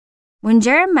When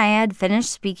Jeremiah had finished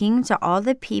speaking to all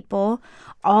the people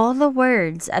all the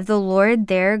words of the Lord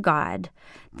their God,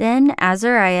 then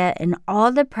Azariah and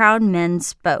all the proud men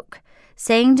spoke,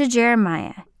 saying to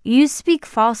Jeremiah, "You speak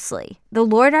falsely. The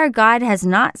Lord our God has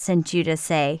not sent you to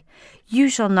say, 'You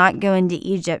shall not go into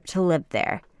Egypt to live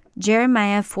there.'"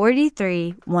 Jeremiah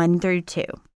 43, 1-2.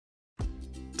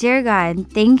 Dear God,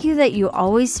 thank you that you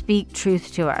always speak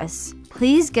truth to us.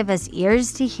 Please give us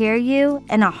ears to hear you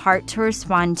and a heart to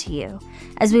respond to you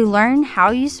as we learn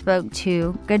how you spoke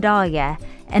to Gedaliah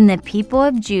and the people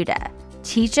of Judah.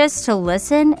 Teach us to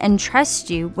listen and trust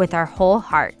you with our whole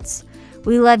hearts.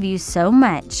 We love you so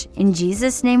much. In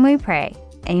Jesus' name we pray.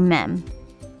 Amen.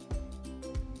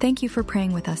 Thank you for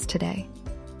praying with us today.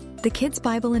 The Kids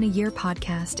Bible in a Year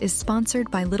podcast is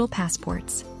sponsored by Little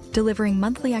Passports, delivering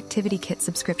monthly activity kit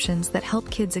subscriptions that help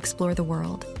kids explore the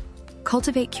world,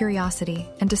 cultivate curiosity,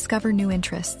 and discover new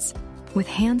interests, with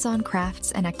hands-on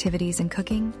crafts and activities in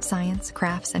cooking, science,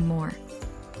 crafts, and more,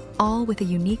 all with a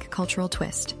unique cultural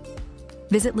twist.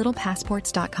 Visit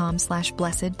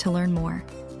littlepassports.com/blessed to learn more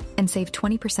and save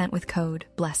 20% with code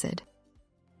BLESSED.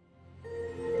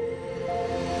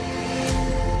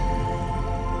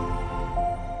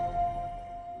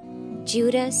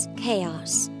 Judah's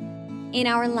chaos. In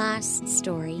our last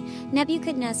story,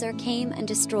 Nebuchadnezzar came and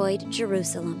destroyed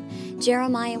Jerusalem.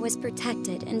 Jeremiah was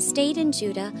protected and stayed in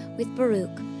Judah with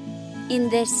Baruch. In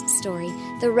this story,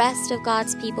 the rest of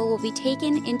God's people will be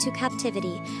taken into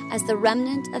captivity as the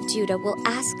remnant of Judah will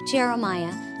ask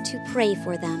Jeremiah to pray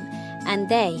for them, and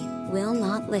they will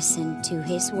not listen to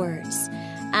his words,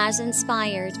 as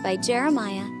inspired by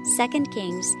Jeremiah, 2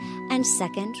 Kings, and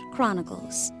 2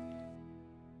 Chronicles.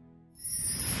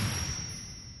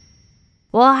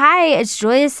 Well, hi, it's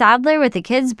Julia Sadler with the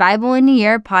Kids Bible in a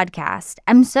Year podcast.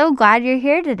 I'm so glad you're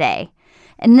here today.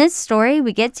 In this story,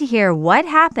 we get to hear what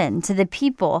happened to the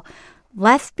people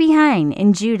left behind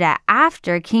in Judah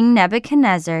after King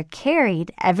Nebuchadnezzar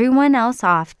carried everyone else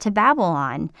off to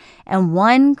Babylon, and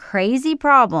one crazy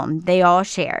problem they all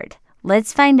shared.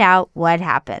 Let's find out what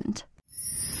happened.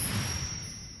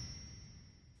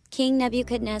 King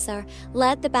Nebuchadnezzar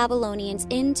led the Babylonians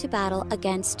into battle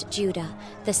against Judah,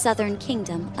 the southern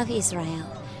kingdom of Israel.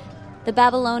 The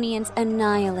Babylonians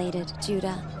annihilated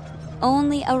Judah.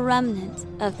 Only a remnant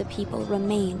of the people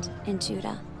remained in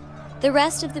Judah. The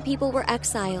rest of the people were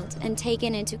exiled and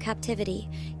taken into captivity.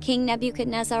 King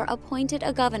Nebuchadnezzar appointed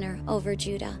a governor over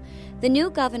Judah. The new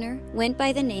governor went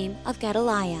by the name of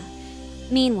Gedaliah.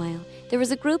 Meanwhile, there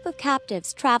was a group of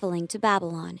captives traveling to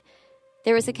Babylon.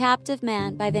 There was a captive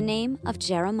man by the name of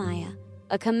Jeremiah.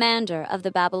 A commander of the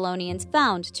Babylonians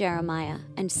found Jeremiah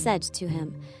and said to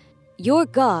him, "Your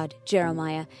God,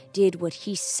 Jeremiah, did what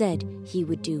he said he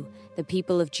would do. The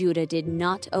people of Judah did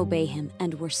not obey him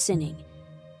and were sinning."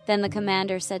 Then the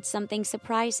commander said something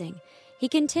surprising. He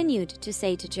continued to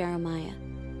say to Jeremiah,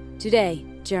 "Today,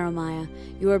 Jeremiah,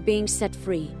 you are being set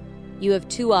free. You have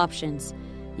two options.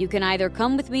 You can either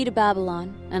come with me to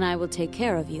Babylon, and I will take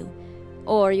care of you.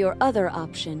 Or your other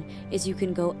option is you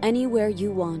can go anywhere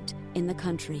you want in the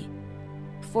country."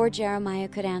 Before Jeremiah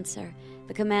could answer,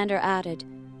 the commander added,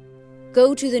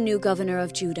 "Go to the new governor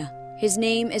of Judah. His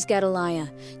name is Gedaliah.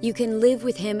 You can live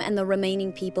with him and the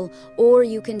remaining people, or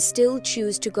you can still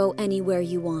choose to go anywhere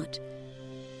you want."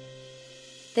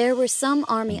 There were some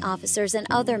army officers and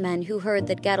other men who heard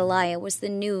that Gedaliah was the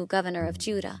new governor of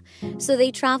Judah, so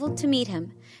they traveled to meet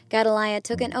him. Gedaliah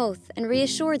took an oath and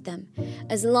reassured them,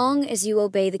 "As long as you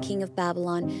obey the king of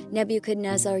Babylon,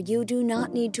 Nebuchadnezzar, you do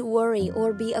not need to worry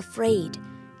or be afraid.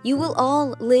 You will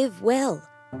all live well.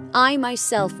 I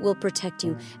myself will protect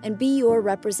you and be your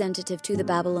representative to the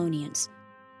Babylonians."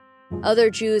 Other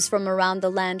Jews from around the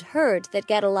land heard that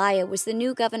Gedaliah was the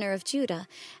new governor of Judah,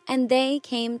 and they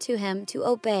came to him to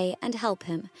obey and help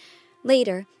him.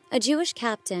 Later, a Jewish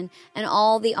captain and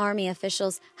all the army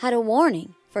officials had a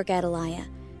warning for Gedaliah.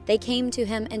 They came to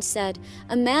him and said,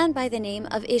 "A man by the name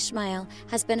of Ishmael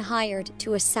has been hired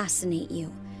to assassinate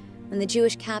you." When the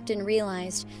Jewish captain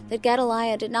realized that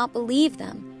Gedaliah did not believe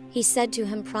them, he said to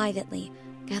him privately,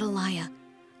 "Gedaliah,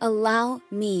 allow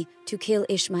me to kill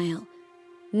Ishmael.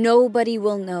 Nobody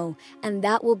will know, and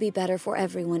that will be better for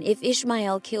everyone. If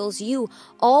Ishmael kills you,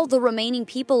 all the remaining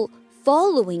people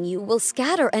following you will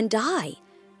scatter and die."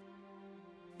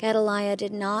 Gedaliah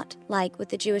did not like what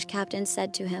the Jewish captain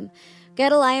said to him.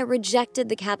 Gedaliah rejected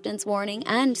the captain's warning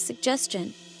and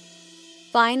suggestion.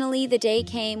 Finally, the day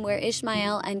came where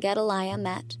Ishmael and Gedaliah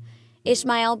met.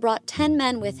 Ishmael brought 10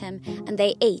 men with him, and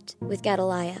they ate with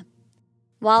Gedaliah.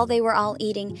 While they were all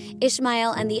eating,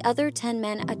 Ishmael and the other 10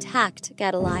 men attacked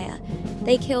Gedaliah.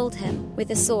 They killed him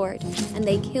with a sword, and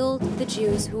they killed the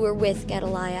Jews who were with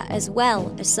Gedaliah as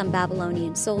well as some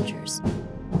Babylonian soldiers.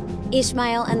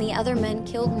 Ishmael and the other men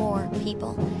killed more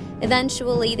people.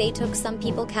 Eventually, they took some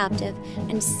people captive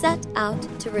and set out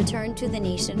to return to the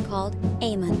nation called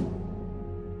Ammon.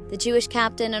 The Jewish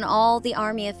captain and all the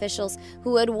army officials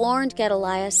who had warned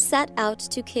Gedaliah set out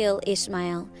to kill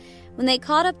Ishmael. When they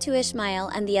caught up to Ishmael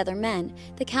and the other men,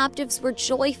 the captives were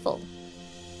joyful.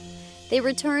 They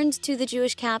returned to the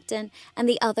Jewish captain and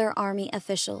the other army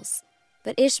officials.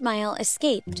 But Ishmael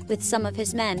escaped with some of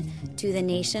his men to the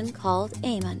nation called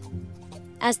Ammon.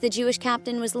 As the Jewish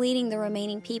captain was leading the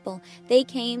remaining people, they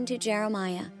came to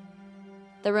Jeremiah.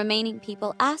 The remaining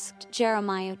people asked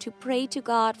Jeremiah to pray to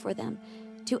God for them,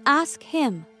 to ask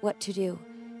him what to do.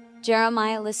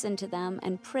 Jeremiah listened to them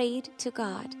and prayed to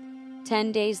God.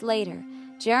 10 days later,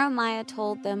 Jeremiah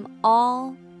told them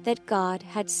all that God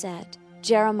had said.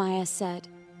 Jeremiah said,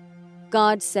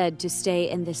 "God said to stay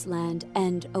in this land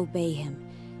and obey him.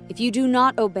 If you do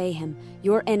not obey him,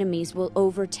 your enemies will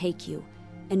overtake you,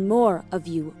 and more of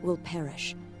you will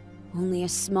perish. Only a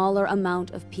smaller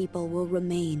amount of people will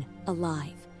remain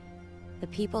alive." The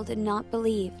people did not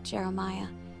believe Jeremiah,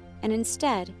 and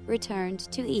instead returned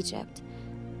to Egypt.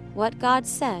 What God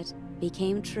said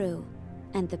became true,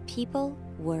 and the people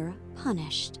were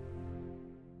punished.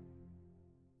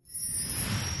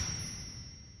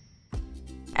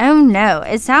 Oh no,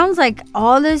 it sounds like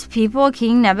all those people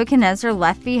King Nebuchadnezzar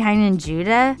left behind in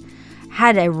Judah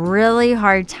had a really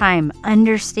hard time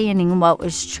understanding what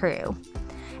was true.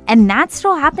 And that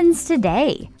still happens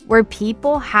today, where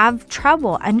people have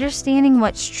trouble understanding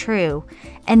what's true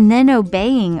and then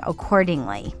obeying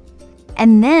accordingly.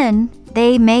 And then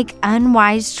they make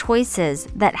unwise choices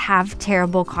that have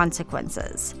terrible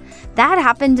consequences. That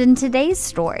happened in today's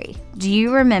story. Do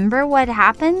you remember what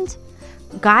happened?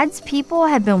 God's people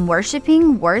had been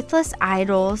worshiping worthless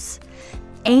idols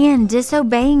and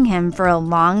disobeying him for a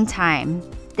long time.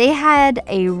 They had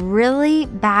a really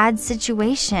bad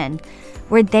situation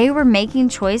where they were making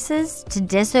choices to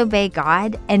disobey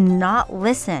God and not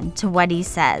listen to what he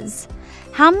says.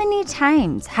 How many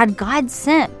times had God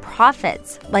sent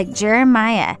prophets like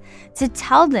Jeremiah to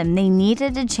tell them they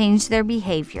needed to change their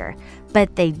behavior,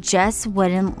 but they just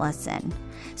wouldn't listen?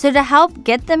 So to help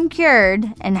get them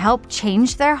cured and help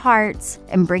change their hearts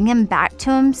and bring him back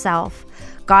to himself,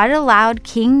 God allowed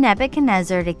King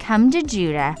Nebuchadnezzar to come to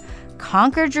Judah,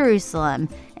 conquer Jerusalem,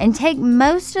 and take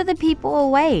most of the people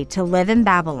away to live in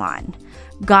Babylon.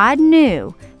 God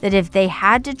knew that if they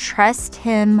had to trust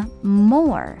him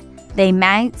more, they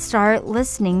might start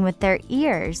listening with their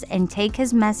ears and take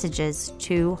his messages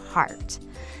to heart.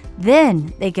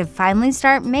 Then they could finally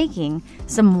start making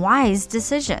some wise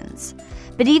decisions.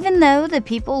 But even though the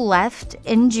people left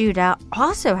in Judah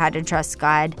also had to trust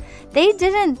God, they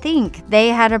didn't think they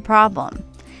had a problem.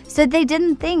 So they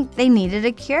didn't think they needed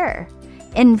a cure.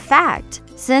 In fact,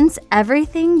 since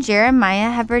everything Jeremiah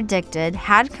had predicted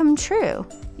had come true,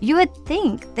 you would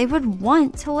think they would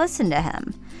want to listen to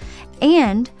him,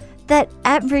 and that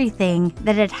everything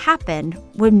that had happened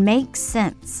would make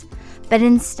sense. But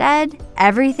instead,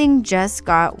 everything just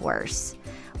got worse.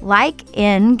 Like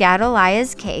in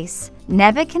Gedaliah's case,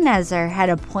 Nebuchadnezzar had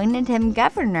appointed him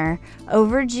governor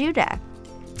over Judah.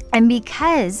 And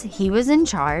because he was in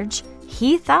charge,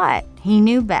 he thought he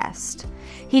knew best.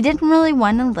 He didn't really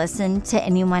want to listen to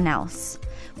anyone else.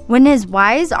 When his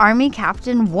wise army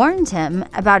captain warned him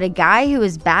about a guy who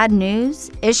was bad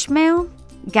news, Ishmael,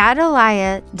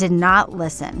 Gedaliah did not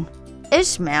listen.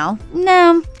 "Ishmael?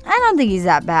 No, I don't think he's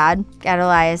that bad,"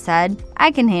 Gedaliah said.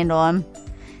 "I can handle him."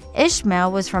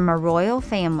 Ishmael was from a royal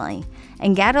family,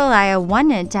 and Gedaliah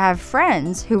wanted to have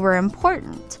friends who were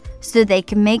important so they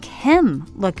could make him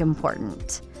look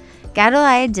important.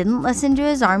 Gedaliah didn't listen to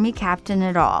his army captain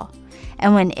at all.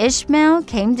 And when Ishmael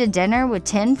came to dinner with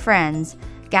 10 friends,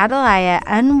 Gedaliah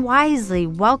unwisely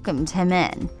welcomed him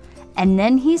in, and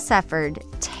then he suffered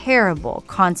terrible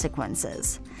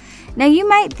consequences. Now you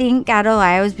might think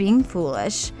Gedaliah was being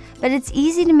foolish, but it's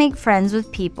easy to make friends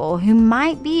with people who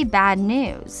might be bad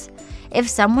news. If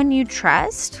someone you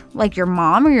trust, like your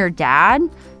mom or your dad,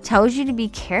 tells you to be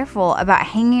careful about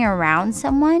hanging around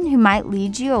someone who might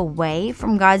lead you away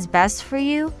from God's best for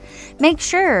you, make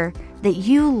sure that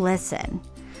you listen.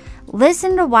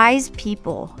 Listen to wise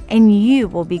people, and you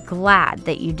will be glad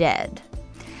that you did.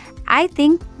 I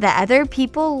think the other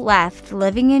people left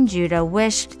living in Judah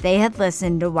wished they had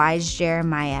listened to wise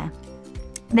Jeremiah.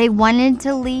 They wanted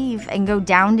to leave and go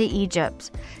down to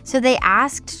Egypt, so they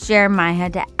asked Jeremiah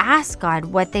to ask God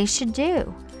what they should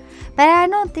do. But I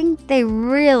don't think they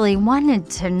really wanted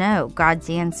to know God's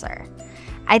answer.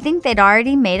 I think they'd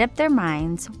already made up their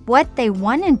minds what they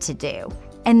wanted to do,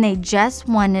 and they just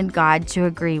wanted God to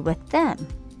agree with them.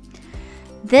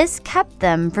 This kept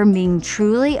them from being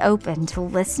truly open to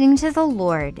listening to the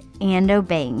Lord and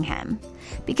obeying Him.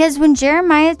 Because when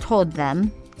Jeremiah told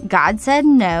them, God said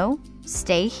no,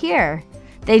 stay here,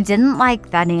 they didn't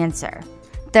like that answer.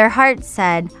 Their hearts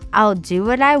said, I'll do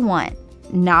what I want,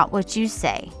 not what you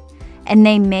say. And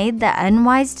they made the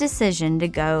unwise decision to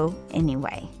go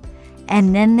anyway.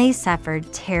 And then they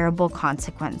suffered terrible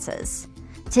consequences.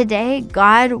 Today,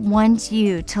 God wants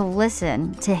you to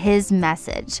listen to His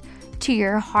message to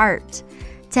your heart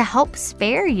to help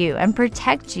spare you and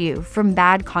protect you from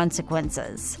bad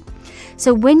consequences.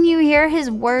 So when you hear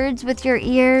His words with your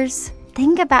ears,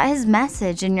 think about His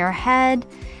message in your head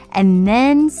and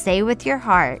then say with your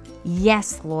heart,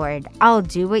 yes, Lord, I'll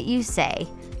do what you say.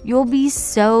 You'll be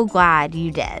so glad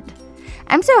you did.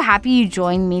 I'm so happy you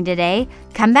joined me today.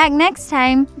 Come back next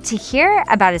time to hear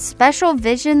about a special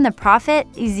vision the prophet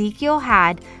Ezekiel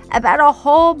had about a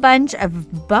whole bunch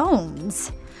of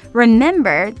bones.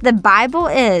 Remember, the Bible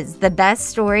is the best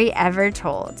story ever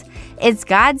told. It's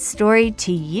God's story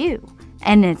to you,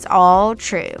 and it's all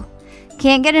true.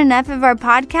 Can't get enough of our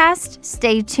podcast?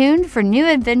 Stay tuned for new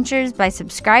adventures by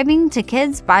subscribing to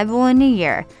Kids Bible in a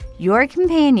Year, your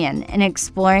companion in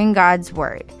exploring God's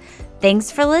Word.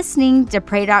 Thanks for listening to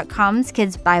Pray.com's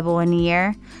Kids Bible in a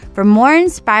Year. For more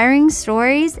inspiring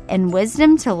stories and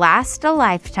wisdom to last a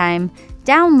lifetime,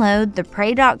 download the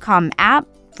Pray.com app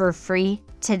for free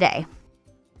today.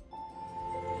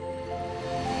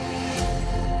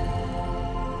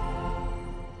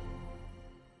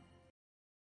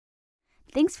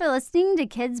 Thanks for listening to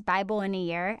Kids Bible in a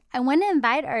Year. I want to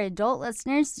invite our adult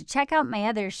listeners to check out my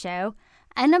other show,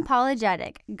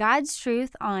 Unapologetic, God's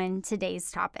Truth on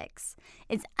Today's Topics.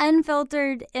 It's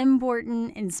unfiltered,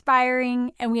 important,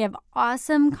 inspiring, and we have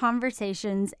awesome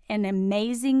conversations and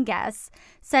amazing guests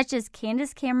such as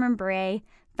Candace Cameron Bray,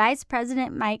 Vice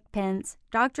President Mike Pence,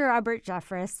 Dr. Robert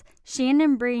Jeffress,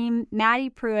 Shannon Bream, Maddie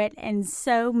Pruitt, and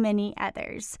so many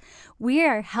others. We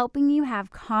are helping you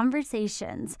have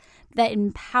conversations that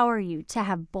empower you to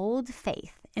have bold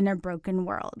faith in a broken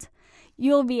world.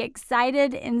 You'll be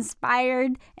excited,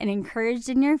 inspired, and encouraged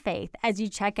in your faith as you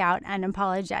check out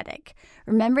Unapologetic.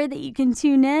 Remember that you can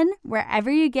tune in wherever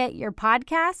you get your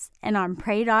podcasts and on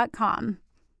Pray.com.